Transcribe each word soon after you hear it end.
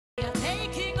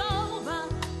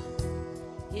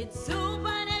It's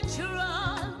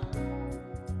supernatural.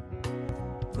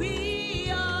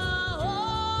 We are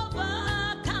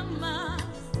overcomers.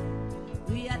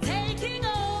 We are taking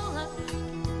over.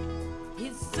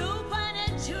 It's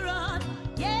supernatural.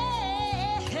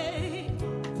 Yeah.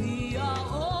 We are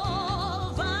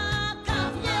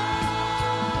overcomers.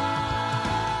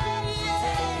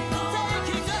 Yeah.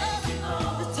 Taking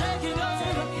over. Taking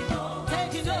over.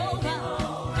 Taking over.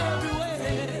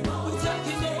 Everywhere. We're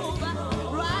taking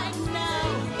over. Right now.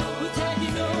 We're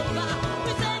taking over.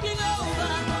 We're taking over.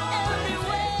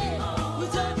 Everywhere.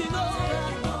 We're taking over.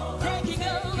 Taking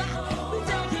over. We're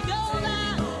taking over.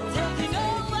 Taking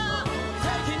over.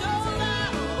 Taking over.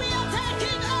 We are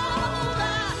taking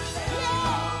over.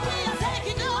 Yeah. We are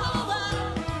taking over.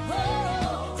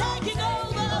 Oh, taking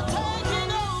over.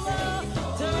 Taking over.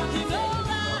 Taking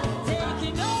over.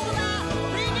 Taking over.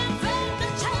 Bringing back the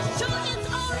church to its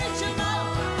original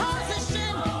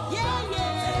position. Yeah,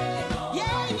 yeah.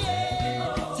 Yeah,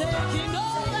 yeah. Taking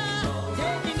over.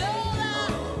 Taking over.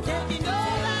 Taking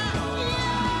over.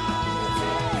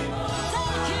 Yeah.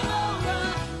 Taking over.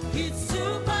 It's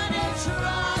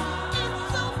supernatural. It's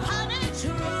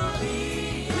supernatural. We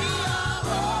are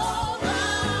over.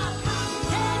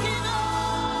 Taking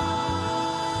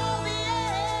over.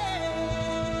 Yeah.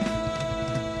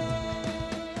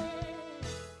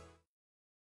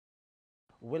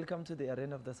 Welcome to the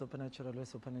arena of the supernatural, where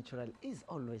supernatural is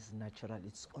always natural.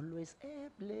 It's always a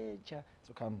pleasure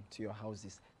to come to your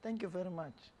houses. Thank you very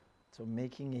much for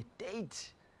making a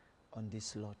date on this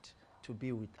slot to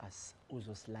be with us.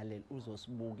 Uzosilalela,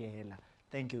 uzosibukela.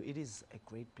 Thank you. It is a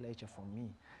great pleasure for me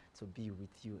to be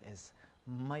with you as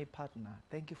my partner.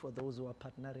 Thank you for those who are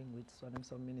partnering with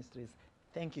Suoane Ministries.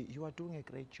 Thank you. You are doing a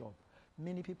great job.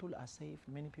 Many people are saved.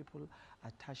 Many people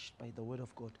are touched by the word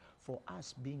of God. For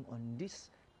us being on this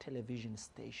television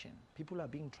station, people are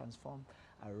being transformed,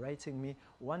 are writing me.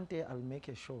 One day I'll make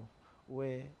a show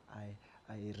where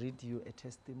I read you a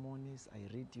testimonies, I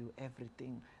read you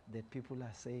everything that people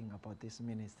are saying about this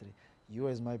ministry. You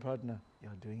as my partner,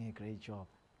 you're doing a great job.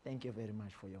 Thank you very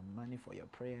much for your money, for your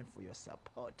prayer, for your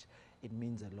support. It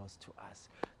means a lot to us.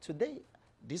 Today,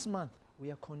 this month,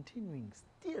 we are continuing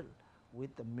still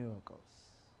with the miracles.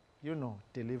 You know,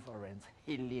 deliverance,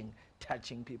 healing,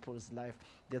 touching people's life.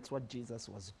 That's what Jesus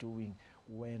was doing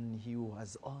when he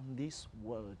was on this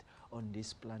world, on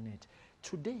this planet.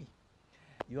 Today,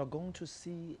 you are going to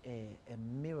see a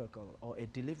miracle or a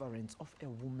deliverance of a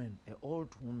woman, an old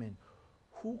woman,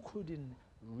 who couldn't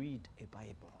read a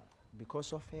Bible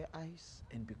because of her eyes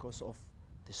and because of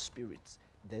the spirits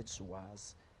that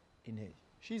was in her.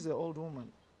 She's an old woman,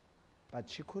 but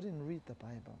she couldn't read the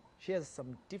Bible. She has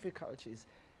some difficulties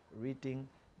reading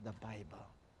the Bible.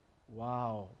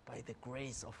 Wow, by the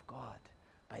grace of God,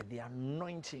 by the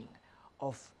anointing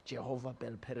of Jehovah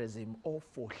Belperazim,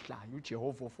 Ofohlayo,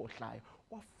 Jehovah Fohlayo,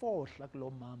 Wafohla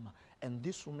kulo mama. And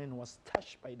this woman was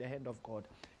touched by the hand of God.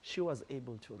 She was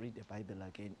able to read the Bible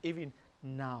again. Even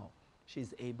now,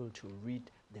 she's able to read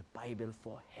the Bible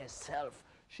for herself.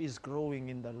 She's growing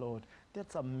in the Lord.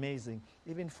 That's amazing.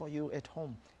 Even for you at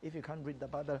home, if you can't read the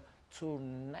Bible,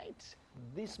 tonight,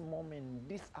 this moment,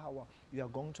 this hour, you are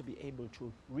going to be able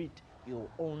to read your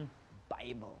own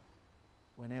Bible.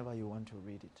 Whenever you want to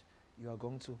read it, you are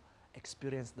going to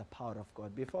experience the power of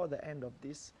God. Before the end of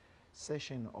this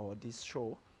session or this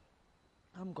show,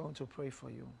 I'm going to pray for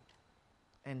you.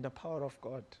 And the power of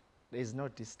God, there is no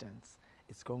distance.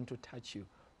 It's going to touch you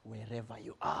wherever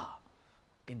you are.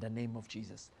 In the name of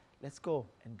Jesus. Let's go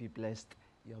and be blessed.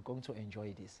 You are going to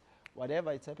enjoy this.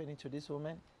 Whatever is happening to this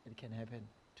woman, it can happen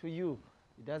to you.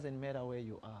 It doesn't matter where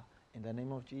you are. In the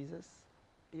name of Jesus,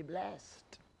 be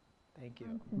blessed. Thank you.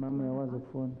 Mama,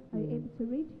 are you able to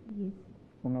read? Yes.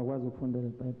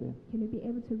 Can you be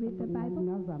able to read the Bible?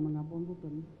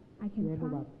 I can try.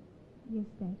 Yes,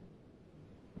 Dad.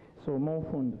 So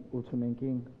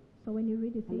So when you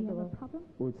read it, say you have a problem?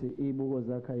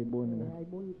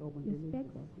 your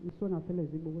specs,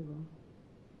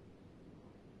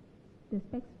 the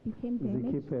specs became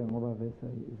damaged,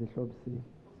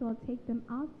 so I'll take them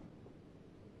out,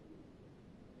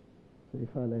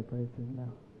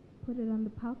 put it on the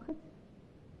pocket.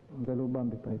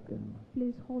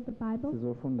 Please hold the Bible.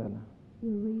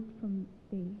 You read from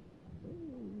there.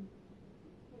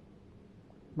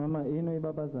 Mama,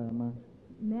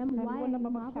 Ma'am, why are you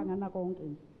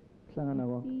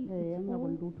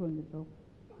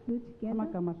you together?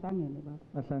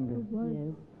 The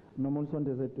word.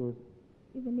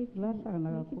 Even if you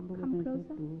make it come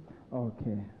closer,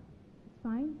 Okay. it's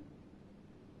fine.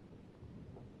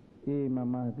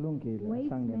 Mama,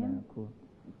 Wait, ma'am.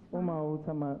 It's Uma uthi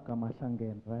amagama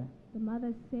ahlangene, right? The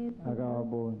mother said the words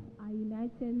Akawaboni. are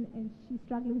united and she's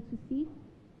struggling to see.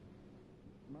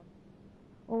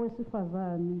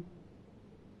 Owesifazane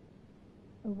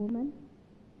A woman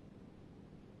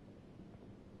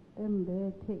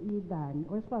embethe ilanga,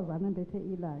 owesifazane embethe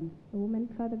ilanga, a woman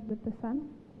flooded with the sun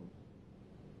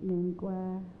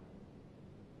nenkwa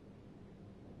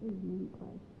izinkwa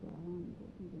zahambe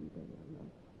ngempela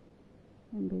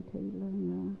embethe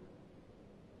ilanga.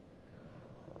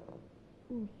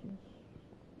 Ujesu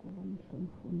ngoba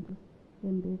mhlomfundi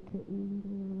embethe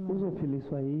ilanga.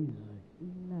 Uzophiliswa yizwi. she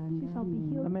shall be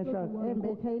healed through the word.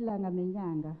 Embethe ilanga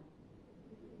nenyanga.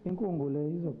 Inkungu le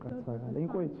izoqathakala,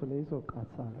 inkwethu le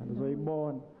izoqathakala,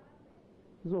 uzoyibona.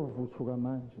 Izovuthuka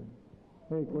manje.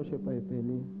 Uyixoshe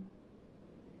eBhayibhelini.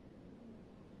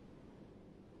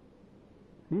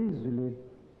 Izwi le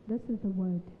This is the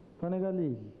word. fanele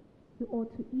alidle. You ought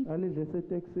to eat. Alidle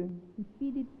eseteksini, You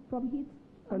feed it from heat.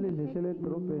 alidle ehlele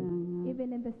edrobheni.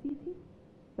 Even in the city,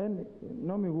 And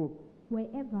noma ikuphi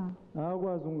wherever,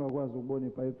 akakwazi ungakwazi ukubona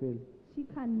iBhayibheli. she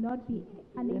cannot be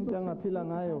unable Into to angaphila read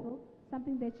the ngayo. Bible,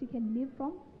 something that she can live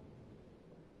from.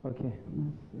 Okay.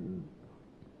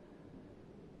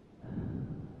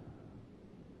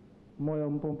 Moya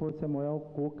umpompothe, moya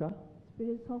ukuguga,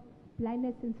 Spirits of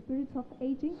blindness and spirits of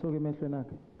aging suka emehlweni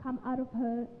akhe. come out of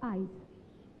her eyes.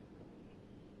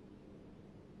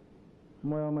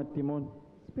 Moya wamadimoni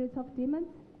Spirits of demons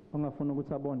ongafuna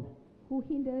ukuthi abone, who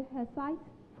hinder her sight,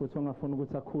 futhi ongafuna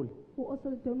ukuthi akhule. who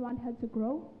also don't want her to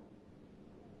grow,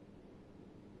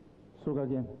 Suka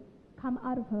kuyena, come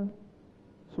out of her.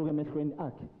 suka emehlweni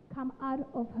akhe. Come out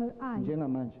of her eyes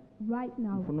Njengamanje right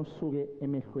now. ufuna usuke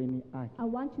emehlweni akhe. I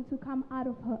want you to come out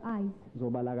of her eyes.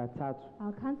 Zobala kathathu.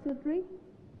 I'll count to 3.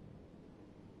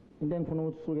 Into engifuna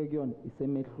ukuthi usuke kuyona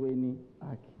isemehlweni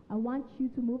akhe. I want you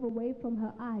to move away from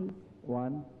her eyes.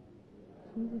 1,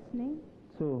 Jesus' name.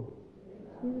 2,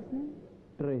 Jesus' name.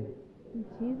 3. In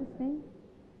Jesus' name.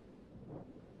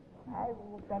 Hayi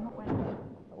ukudana kwena.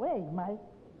 Wey my.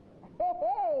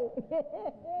 Hey.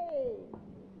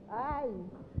 Hayi.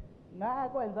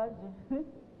 Ngakwenza nje.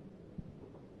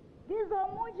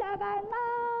 Ngizomusha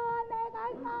kancane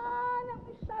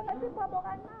ngishaka sibabo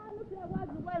kancane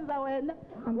uyakwazi ukwenza wena.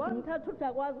 Wangithatha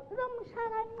udakwazi. Ngizomusha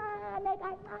kancane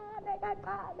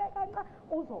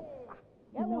uzofa.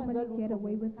 You normally get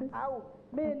away with this. Hawu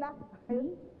mina.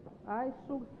 Hayi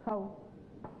suka hawu.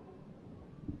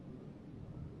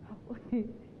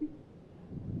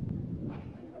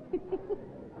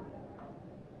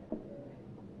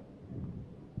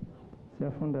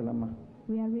 Siyafunda lama.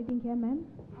 We are reading here, ma'am.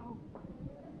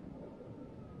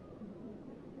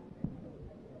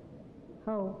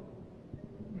 Hawu.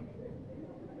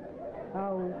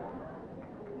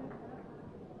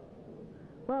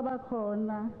 Baba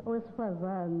khona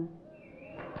owesifazane.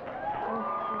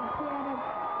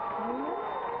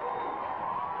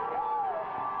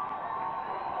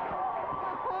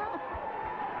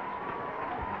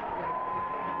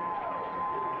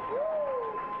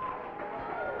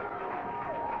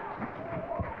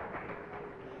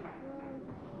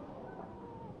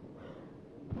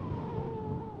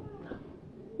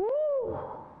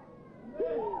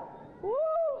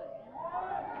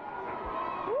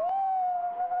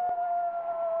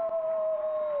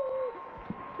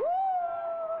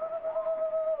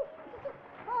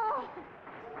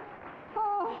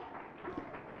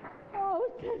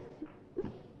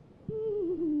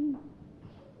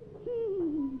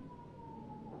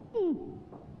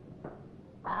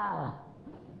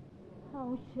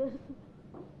 Oh, Jesus.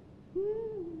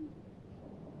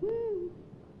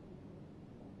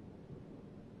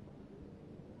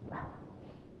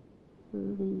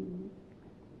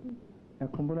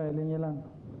 Yakhumbula elinye ilanga.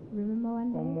 Remember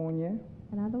one day? Omunye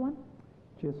Another one?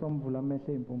 Jesu amvula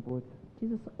amehlo ey'mpumputhe.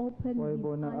 Jesus opened his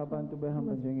Wayebona eyes. abantu He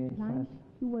behamba was njengey'hlahla. blind.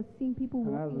 He was seeing people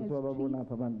Angazi walking ukuthi as wababona trees.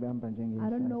 apha abantu behamba I don't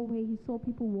njengey'hlahla. know where he saw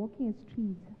people walking as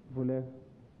trees. Vuleka.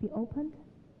 Be opened.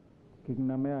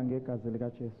 Ngikunameka ngegazi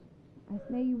likaJesu I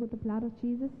snare you with the blood of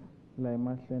Jesus la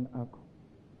emahlweni akho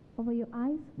over your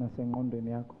eyes nasengqondweni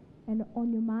yakho. and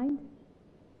on your mind.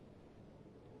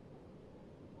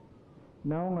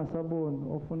 Nawe ungasaboni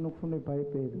ofuna ukufuna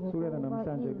iBhayibheli kusukela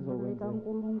namhlanje kuzokwenzeka.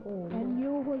 And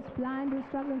you who is blind, who's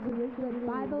struggling to read the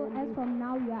Bible, as from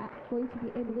now you are going to be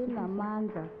able to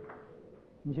read.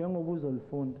 Njengoba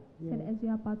uzolifunda. Said as you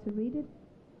are about to read it,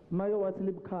 Make wathi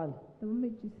libukhala the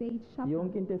moment you say it sharp,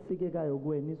 yonke into esikekayo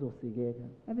kuwena izosikeka.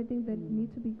 everything that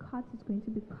needs to be cut is going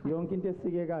to be cut. Yonke into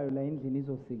esikekayo la endlini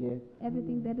izosikeka.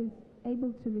 Everything that is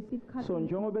able to receive cut. So is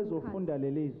njengoba going to be cut. ezofunda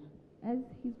lelizwi As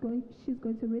she's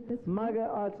going to read this, make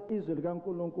athi izwi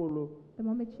likaNkulunkulu the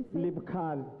moment she says,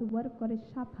 libukhali the word of God is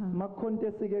sharper. makukhonto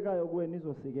esikekayo kuwena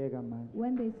izosikeka manje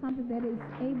When there's something that is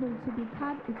able to be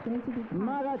cut, it's going to be cut.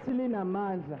 makathi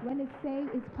linamandla When it says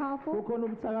it's powerful, kukhona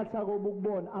ubuthakathaka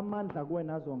obukubona amandla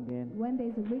kuwena azongena when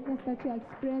there's a weakness that you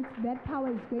experience, that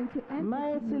power is going to enter.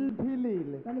 maye to you.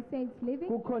 siliphilile When it says it's living,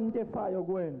 kukhona into efayo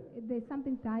kuwena there's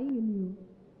something dying in you.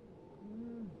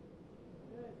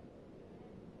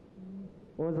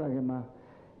 oza-ke ma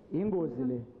ingozi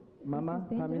le mama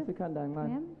This is phamisa dangerous, ikhanda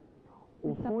kancane ma'am.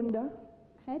 ufunda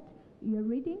Head, you're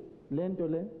reading le nto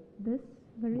le this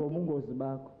very thing ngobungozi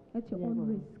bakho at your own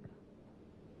risk.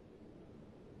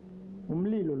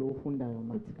 umlilo lo ufundayo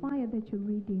ma It's fire that you're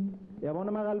reading.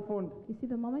 yabona makalifunda You see,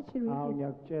 the moment you read hawu it,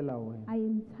 ngiyakutshela wena I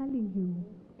am telling you,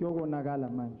 kuyokonakala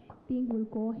manje things will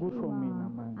go Kusho mina haywire.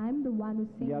 manje. I'm the one who's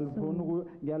saying so.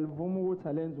 ngiyalivuma ukuthi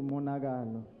alenze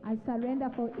umonakalo I surrender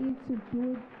for it to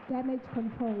do damage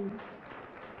control.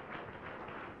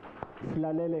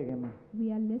 silaleleke ma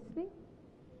We are listening.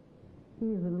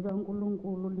 izwi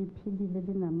likaNkulunkulu liphilile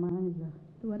linamandla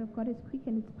The word of God is quick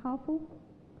and it's powerful,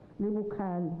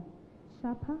 libukhali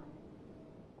sharper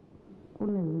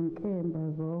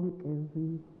kunezinkemba zonke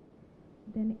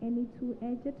than any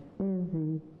two-edged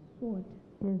sword,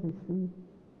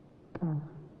 ezisika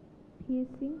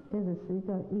piercing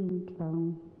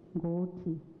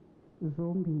inhlangothi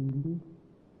zombili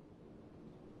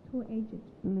two-edged,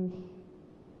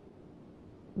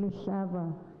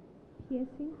 lihlaba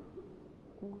piercing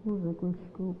kuze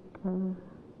kwehlukaniswe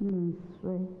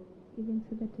even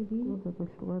to the division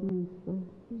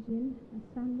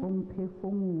asunder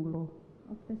umphefumulo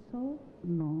of the soul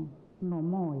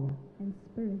nomoya and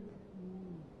spirit,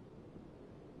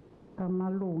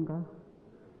 amalunga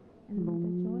and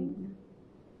the joints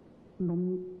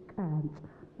nomkantsa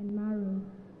and marrow,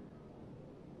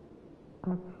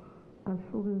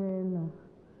 ahlulela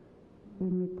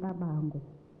imicabango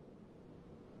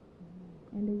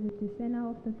and is a discerner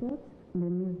of the thoughts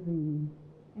nemizimlo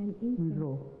and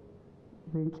intent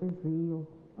zenhliziyo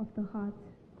of the heart.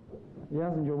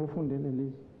 yazi njengoba ufundele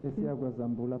lizwi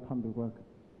esiyakwazambula phambi kwakhe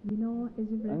You know, as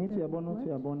you read angithi the uyabona ukuthi word,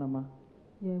 uyabona ma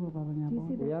yebo baba do you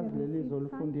see ngiyabona that you uyazi have leli lizwi received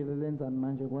fire? olufundile lenzani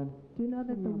manje kwena Do you know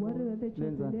that the word that you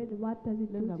Lenza. read, what does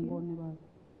it do lenza to you? ngibone baba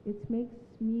It makes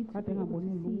me to kade be able to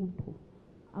ngaboni see. lutho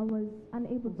I was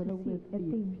unable to Kuvele kube see a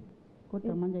clear. thing.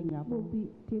 kodwa It manje will ngiyabona be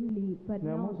dimly, but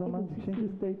now ngiyamuzwa able manje to ushintshe see.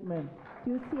 i-statement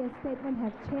Do you see a statement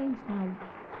have changed now?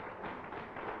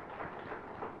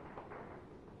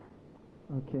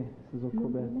 okay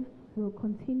sizoqhubeka We'll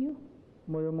continue.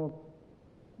 moya omubi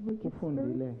Wicked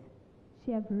ufundile spirits,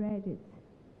 she have read it.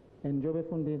 and njengoba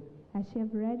efundile As she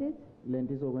have read it, le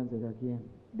nto izokwenzeka kuyena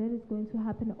that is going to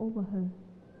happen over her.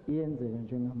 iyenzeka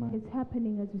njengamanje It's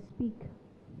happening as we speak.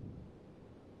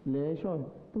 le eshoyo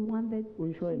The one that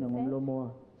uyishoyo she said, nangomlomo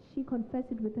wakhe she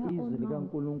confessed it with her izwi own mouth.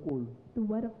 likaNkulunkulu The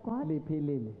word of God,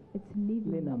 liphilile it's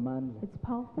living, linamandla it's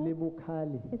powerful,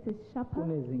 libukhali it is sharper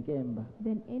kunezinkemba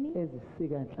than any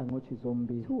ezisika nhlangothi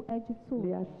zombili two-edged sword.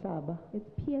 liyahlaba It's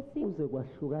piercing uze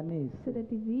kwahlukanise to the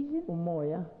division,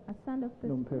 umoya asunder of the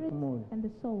spirit nomphefumulo and the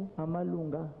soul,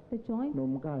 amalunga the joint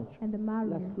nomkatsho and the marrow,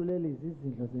 lahlulela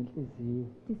izizindlo zenhliziyo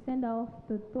descender of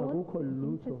the thoughts akukho and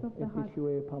lutho intents of the heart.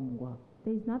 efihliweyo phambi kwakho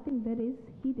There is nothing that is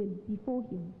hidden before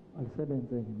him.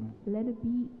 alisebenzeke manje Let it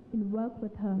be in work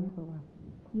with her.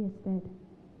 Yes, Dad.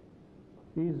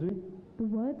 izwi The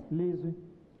word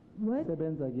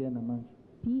sebenza kuyena manje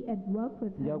be at work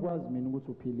with her. ngiyakwazi mina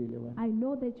ukuthi uphilile wena I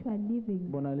know that you are living.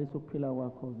 bonalisa ukuphila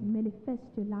kwakho Manifest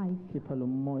your life. khipha lo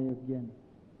moya kuyena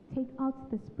Take out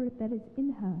the spirit that is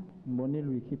in her. ngibonile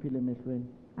uyikhiphile emehlweni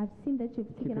I've seen that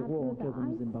you've taken khiphe out kuwo through wonke the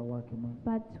eyes, kumzimba wakhe manje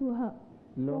but to her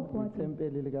lo whole body.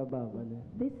 itempeli likababa le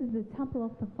This is the temple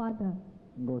of the Father.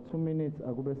 ngo-2 minutes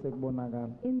akube sekubonakala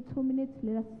In 2 minutes,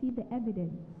 let us see the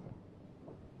evidence.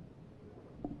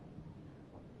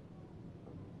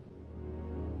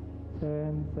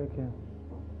 10 seconds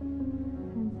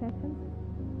 10 seconds.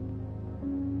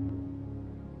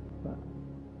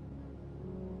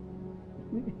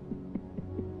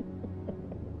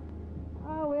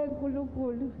 awe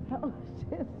nkulunkulu oh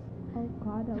Jesus Oh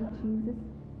God, oh Jesus.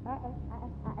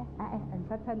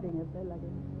 angisathandi ngempela ke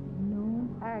No,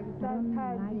 angisathandi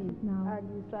like it now.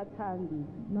 angisathandi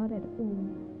not at all.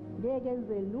 ngeke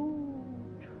enze lutho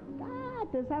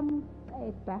kade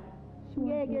samceda She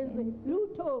won't ngeke do enze anything.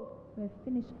 lutho We're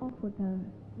finished off with her.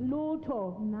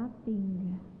 lutho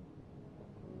Nothing.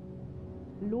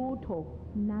 lutho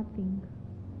Nothing.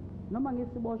 noma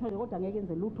ngisiboshwe nje kodwa ngeke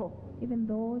enze lutho Even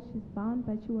though she's bound,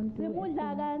 but she won't do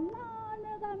simudla it. kancane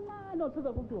kancane othize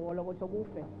ukuthi uholo kodwa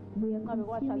kufe We are ngabe consuming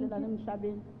kwashalela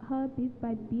emhlabeni her bit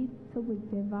by bit, so we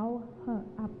devour her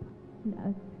up on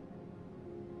earth.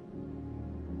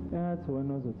 engathi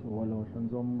wena ozothi wolohlo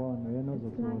ngizombona yena It's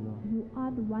ozothi like wolohlo you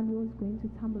are the one who is going to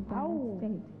tumble down Awu.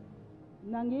 instead.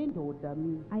 mina ngiyindoda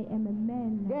mina I am a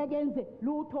man, ngeke enze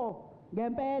lutho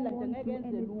ngempela nje Won't ngeke do enze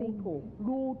anything. lutho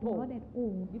not at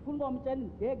all. ngifuna ukomtshela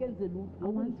ngeke enze lutho I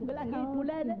want to ngizisukela tell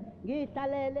ngiyithulele him.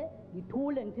 ngiyihlalele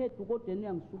ngithule ngithe dukodeni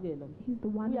uyangisukela He's the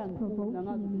one who's Uyangifuna,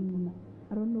 ngazi provoking me.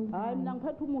 I don't know hayi mina why.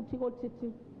 ngiphethe umuthi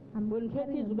kothiti I'm wena ngiphethe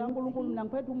carrying izwi a kaNkulunkulu mina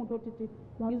mercy. ngiphethe umuthi othiti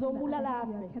Whilst on the ngizombulala other hand,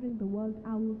 we afe are carrying the world,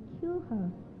 I will kill her.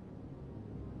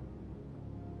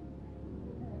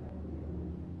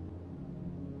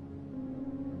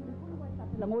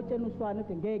 phela ngotshena uSuoane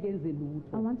ukuthi ngeke enze I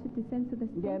lutho want to descend to the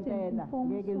stage and Ngempela, inform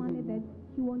ngeke Suoane ngize that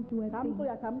he won't do a thing.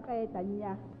 samxuya samqeda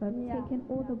nya I've taken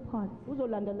all the parts.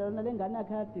 uzolandelana le ngane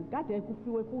yakhe kade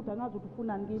kufiwe futhi angazi ukuthi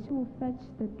ufunani kimi She will fetch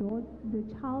the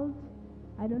child.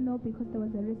 I don't know, because there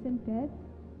was a recent death.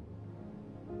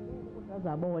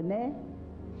 azabone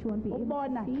She won't be able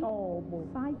ubona to see. hlobo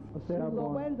Sight.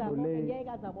 uzokwenza konke Ulay. ngeke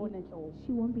azabone hlobo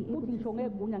She won't be able futhi ngisho to see.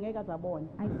 ngegunya ngeke azabone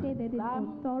I say that in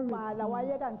sambala authority.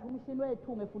 wayeka nje umshini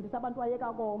wethunga efundisa abantu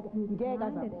wayeka konke You ngeke blinded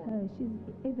azabone her. She's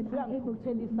even unable to.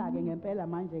 uyangithukuthelisa-ke ngempela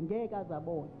manje ngeke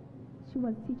azabone She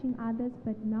was teaching others,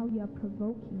 but now you are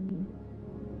provoking me.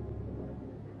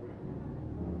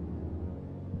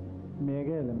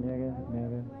 miyekele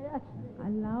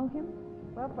Allow him.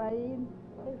 babhayini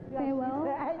Farewell.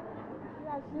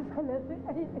 siyashisa lesi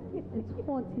It's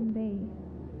 14 days.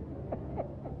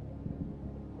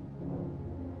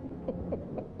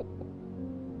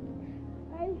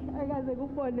 hayi akaze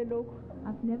kubone lokhu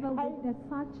I've never Hi. witnessed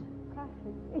such.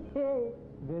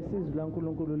 vese izwi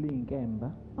lankulunkulu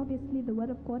liyinkemba Obviously, the word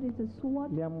of God is a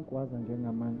sword. liyamgwaza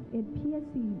njengamanje It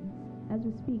pierces as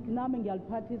we speak. nami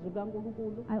ngiyaliphatha izwi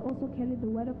kaNkulunkulu I also carry the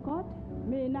word of God.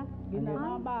 mina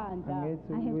nginamabandla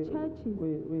angethi I have churches.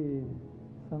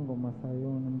 sangoma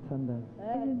sayona umthandazi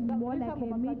It is more like a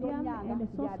medium and a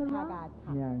sorcerer.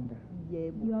 nyanga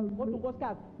yebo You are kodwa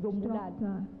unkosikazi zombulala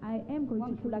Doctor, I am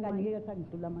going to kill wangihlula you. kanye ngeke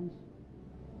sangihlula manje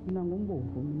mina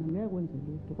ngumbovu mina ngeke kwenze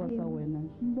lutho kwasa wena nje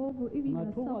Mbovu, even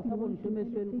ngathuka yourself, you ngasabona won't do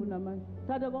emehlweni anything. kunamanje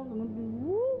thatha konke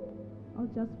I'll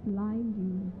just blind you.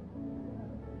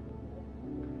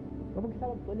 ngoba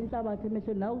kuhlaba kugcwele inhlabathi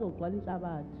emehlweni nawe uzogcwala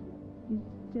inhlabathi You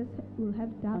just will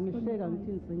have dust on your angihleka eyes.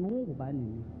 ngithi ngicinga ungubani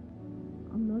mina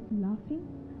I'm not laughing.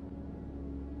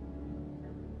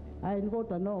 hayi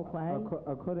kodwa nokho hayi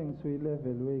according to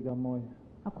ilevel weyikamoya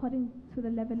According to the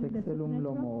level of the sekusele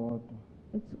umlomo supernatural, wodwa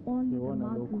it's only the Iwona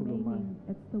mouth lo okhulumayo. remaining.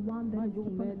 It's the one that manje is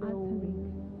keep on ungimele uttering.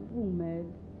 ungimele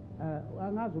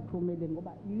angazi ukuthi umele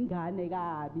ngoba ingane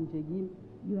kabi nje kimi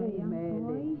You are a young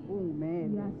boy. You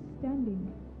ungimele are standing.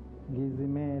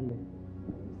 ngizimele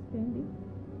Standing.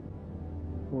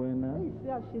 wena Eyi,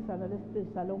 siyashisa nale stage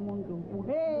salo muntu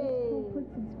This pulpit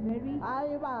is very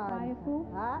hayi bani powerful.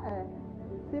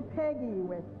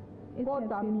 siphekiwe It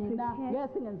kodwa has been mina prepared.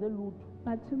 ngeke singenze lutho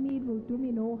But to me, it will do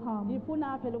me no harm.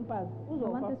 ngifuna aphe lo mfazi I want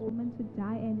uzofa this futhi woman to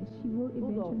die, and she will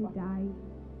eventually Uzofa. die.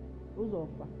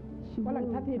 uzofa She kodwa will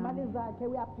ngithathe iy'mali die. zakhe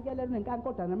uyaphikelela unenkani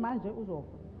kodwa namanje uzofa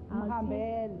I'll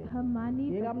mhambele take her money,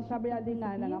 yeka but she mhlaba will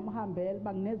uyalingana disappear. ngamhambele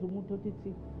bangineza umuntu othi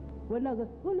wena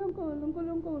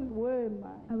uNkulunkulu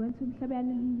wema I went to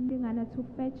Lingana to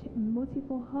fetch mercy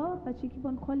for her, but she keep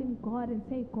on calling God and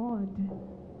say, God,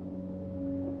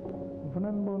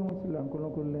 ngifuna nibone ukuthi la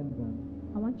nkulunkulu lenzani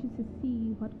I want you to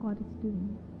see what God is doing.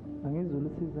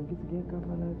 angizulisiza ngithi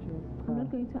ngegama lajesu I'm not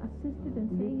going to assist it and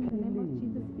say in the name of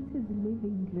Jesus, it is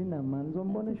living. linamani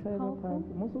ngizombona It is eshayela powerful.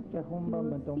 phansi musa ukujaha umbamba You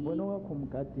will ntombona see. wakho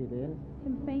umgadile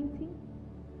Him fainting,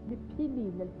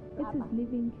 liphilile it is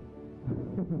living.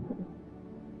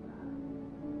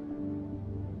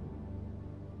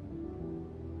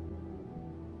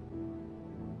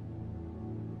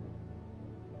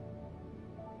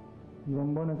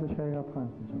 ngizombona seshayela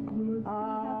phansi nje You will see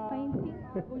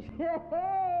her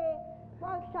fainting.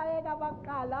 bashayeka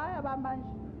baqala hayi abamanje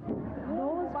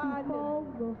Those people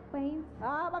will faint.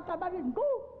 baqala nku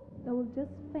They will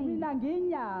just faint. mina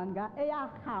ngiyinyanga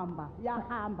eyahamba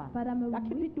yahamba But I'm a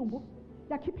yakhipha witch idumbu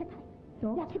yakhipha ekhaya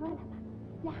doctor. yakhipha lapha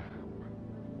yahamba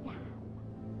yahamba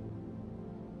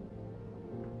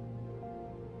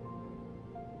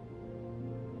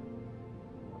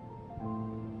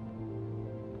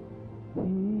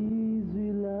izwi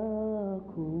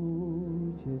lakho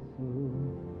jesu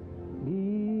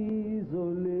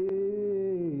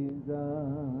ngizolenza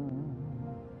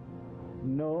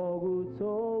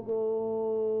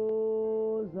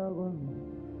nokuthokoza kwami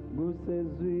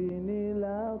kusezwini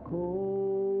lakho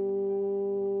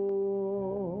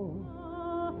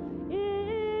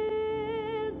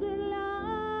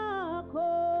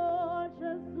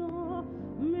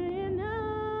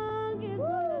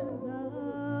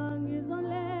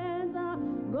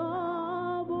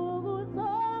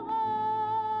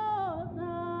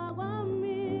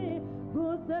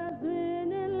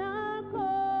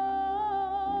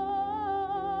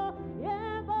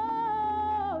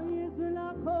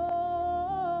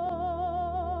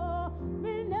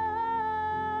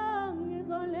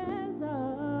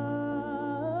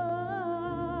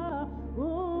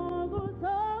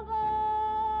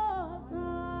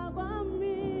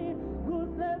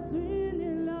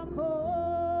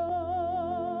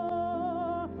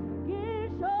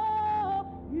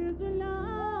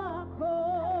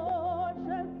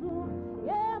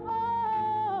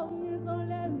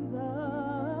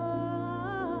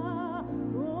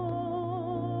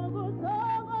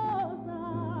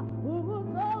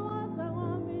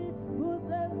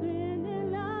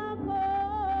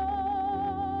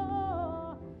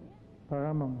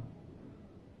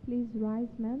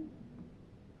ma'am.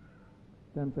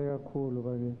 Danse kakhulu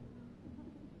bake.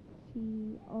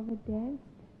 She overdanced.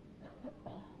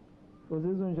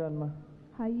 Uzizwa njani ma?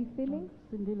 How are you feeling?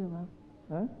 Sindile baba.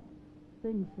 Eh?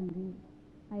 Sengisindile.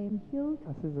 I am healed.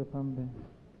 Asize phambili.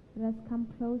 Let us come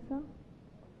closer.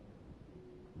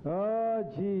 Oh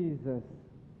Jesus.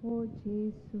 Oh,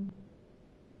 Jesus.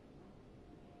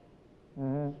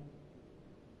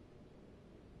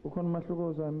 Ukhona umahluko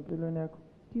ozwa empilweni yakho?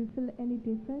 Do you feel any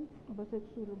different?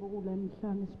 Abasekusule bokula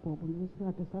emhlane isibhobo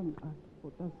lesikade sangiqala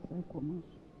kodwa sisekho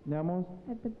manje. Niyamuzwa?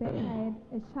 At the back, I had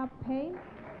a sharp pain.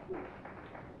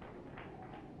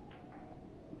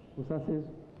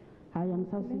 Usasizwa? Hayi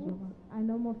angisasizwa baba. I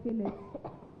no more feel it.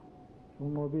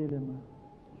 Unqobile ma.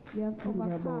 You have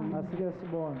overcome. Asike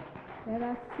sibone. Let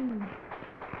us see.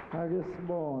 Ake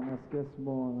sibone, asike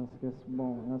sibone, asike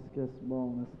sibone, asike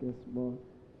sibone, asike sibone.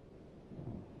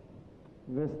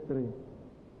 Verse 3.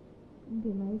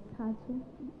 Indima yesithathu.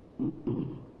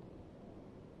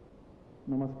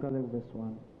 Noma siqale verse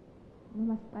 1.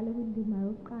 Noma siqale kwindima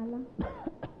yokuqala.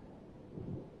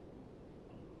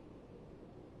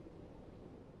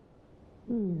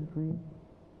 Izwi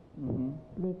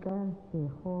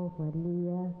likaJehova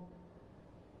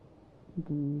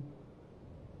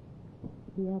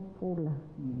liyaphula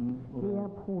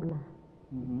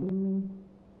imi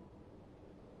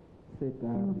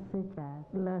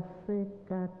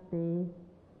laseKadeshi.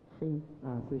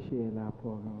 Sishiye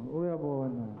lapho.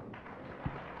 Uyabona.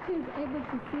 She is able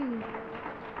to see.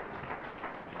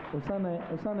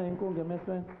 Usana inkungu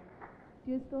emehlweni?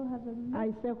 Do you still have a mist?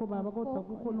 Ayisekho baba kodwa Fog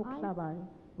on kukhona your eyes? okuhlabayo.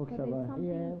 But there's Okuhlabayo. something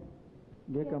Yebo.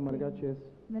 Ngegama likaJesu.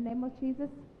 in the name of Jesus.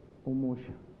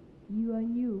 Umusha. You are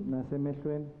new.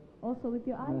 Nasemehlweni, Also with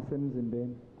your eyes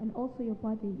nasemzimbeni and also your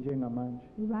body. njengamanje.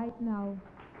 Right now.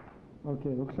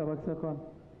 Okay, ukuhlaba kusekhona.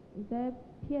 Is there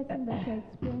piercing that you're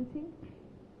experiencing?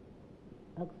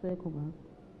 Akusekho baba.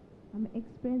 I'm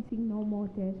experiencing no more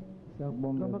death. Ngoba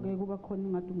Siyakubongela. ke kuba khona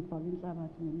ngathi ngifaka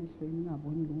inhlabathi ngemehlweni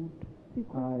ngaboni lutho.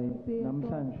 Because Hayi, you bear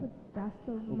namhlanje put dust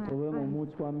over my ugcobe eyes.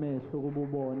 ngomuthi wamehlo ukuba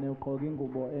ubone, ugqoke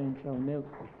ingubo entsha,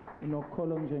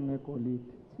 unokukholo njengegolide.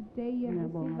 Today you have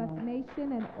received Ngiyabonga.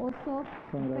 vaccination and also made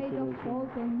of Congratulations. gold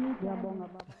and new Ngiyabonga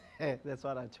diamonds. baba. That's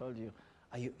what I told you.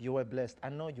 You were blessed. I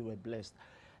know you were blessed.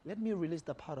 Let me release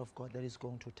the power of God that is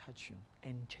going to touch you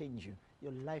and change you.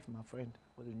 Your life, my friend,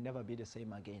 will never be the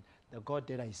same again. The God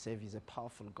that I serve is a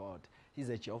powerful God. He's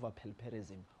a Jehovah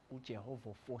Pelperism. uJehova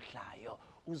ofohlayo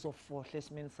uzofohla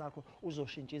esimeni sakho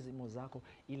uzoshintsha izimo zakho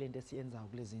ile nto esiyenzayo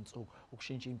kulezi insuku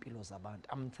ukushintsha impilo zabantu.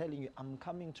 I'm telling you, I'm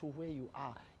coming to where you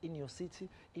are, in your city,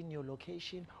 in your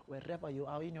location, wherever you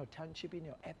are, in your township, in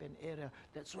your urban area.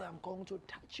 That's where I'm going to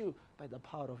touch you by the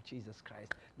power of Jesus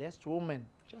Christ. That woman,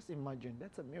 just imagine,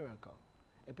 that's a miracle.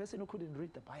 A person who couldn't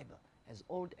read the Bible, as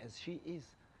old as she is,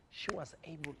 she was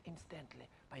able instantly,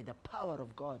 by the power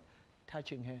of God,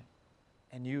 touching her.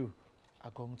 And you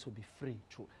are going to be free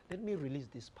too. Let me release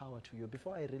this power to you.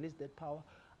 Before I release that power,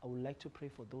 I would like to pray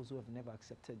for those who have never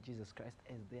accepted Jesus Christ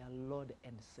as their Lord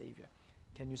and Savior.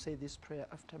 Can you say this prayer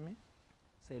after me?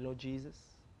 Say, Lord Jesus,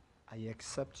 I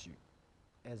accept you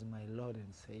as my Lord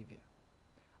and Savior.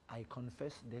 I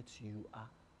confess that you are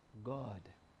God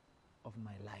of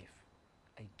my life.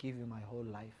 I give you my whole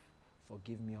life.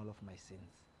 Forgive me all of my sins.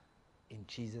 In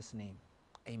Jesus' name,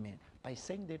 amen. By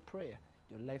saying that prayer,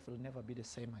 your life will never be the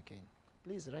same again.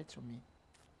 Please write to me.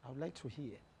 I would like to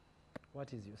hear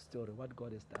what is your story, what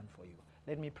God has done for you.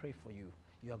 Let me pray for you.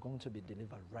 You are going to be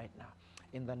delivered right now.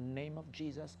 In the name of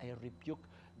Jesus, I rebuke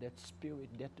that spirit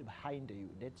that behind you,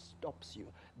 that stops you,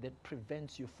 that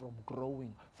prevents you from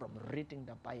growing, from reading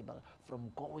the Bible,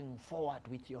 from going forward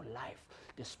with your life.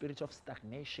 The spirit of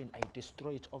stagnation, I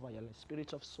destroy it over your life.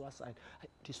 Spirit of suicide, I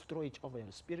destroy it over your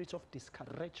life. Spirit of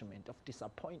discouragement, of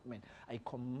disappointment, I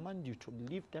command you to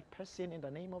leave that person in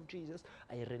the name of Jesus.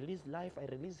 I release life, I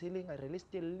release healing, I release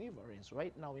deliverance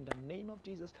right now in the name of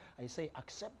Jesus. I say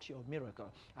accept your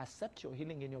miracle, accept your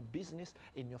healing in your business,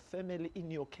 in your family,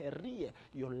 in your career.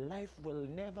 Your life will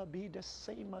never be the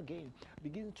same again.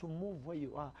 Begin to move where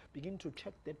you are. Begin to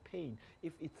check that pain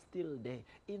if it's still there.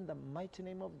 In the mighty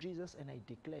name of Jesus, and I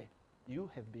declare, you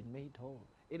have been made whole.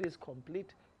 It is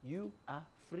complete. You are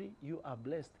free. You are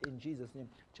blessed in Jesus' name.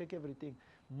 Check everything.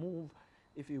 Move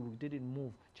if you didn't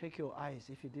move. Check your eyes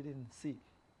if you didn't see.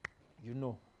 You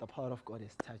know the power of God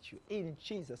has touched you. In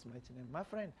Jesus' mighty name. My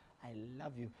friend, I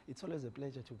love you. It's always a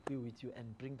pleasure to be with you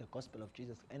and bring the gospel of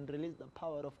Jesus and release the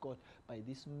power of God by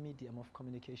this medium of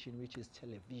communication, which is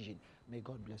television. May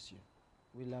God bless you.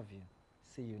 We love you.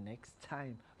 See you next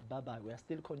time. Bye-bye. We are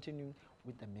still continuing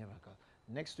with the miracle.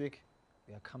 Next week,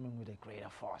 we are coming with a greater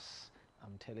force.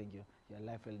 I'm telling you, your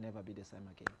life will never be the same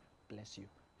again. bless you.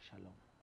 Shalom.